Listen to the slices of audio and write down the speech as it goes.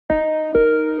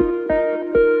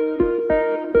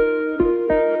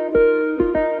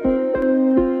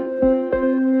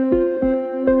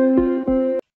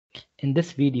In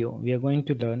this video, we are going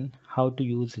to learn how to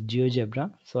use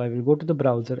Geogebra. So I will go to the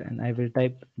browser and I will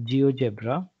type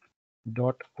geogebra.org.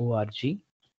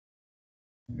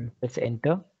 Press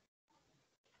enter.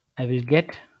 I will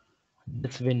get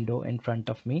this window in front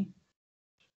of me.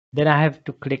 Then I have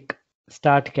to click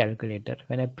Start Calculator.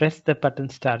 When I press the button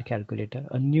Start Calculator,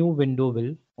 a new window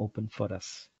will open for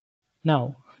us.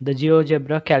 Now, the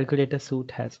GeoGebra calculator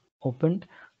suite has opened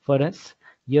for us.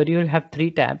 Here you will have three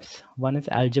tabs. One is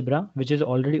Algebra, which is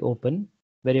already open,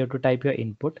 where you have to type your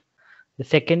input. The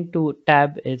second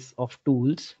tab is of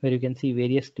tools, where you can see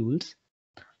various tools.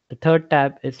 The third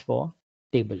tab is for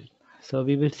table. So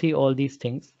we will see all these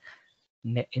things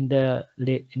in the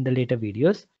later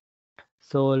videos.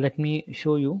 So let me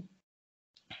show you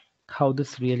how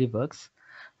this really works.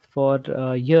 For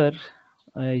here,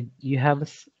 you have a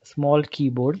small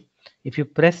keyboard. If you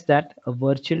press that, a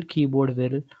virtual keyboard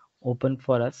will open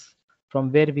for us,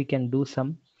 from where we can do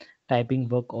some typing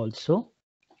work also.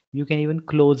 You can even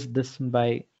close this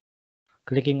by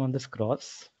clicking on this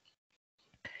cross.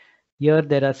 Here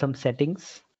there are some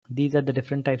settings. These are the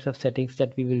different types of settings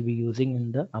that we will be using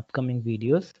in the upcoming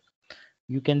videos.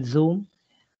 You can zoom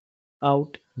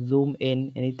out, zoom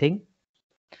in, anything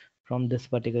from this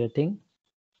particular thing.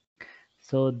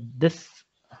 So this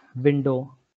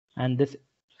window and this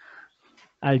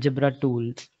algebra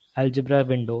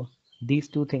window, these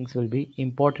two things will be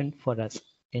important for us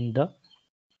in the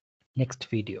next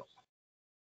video.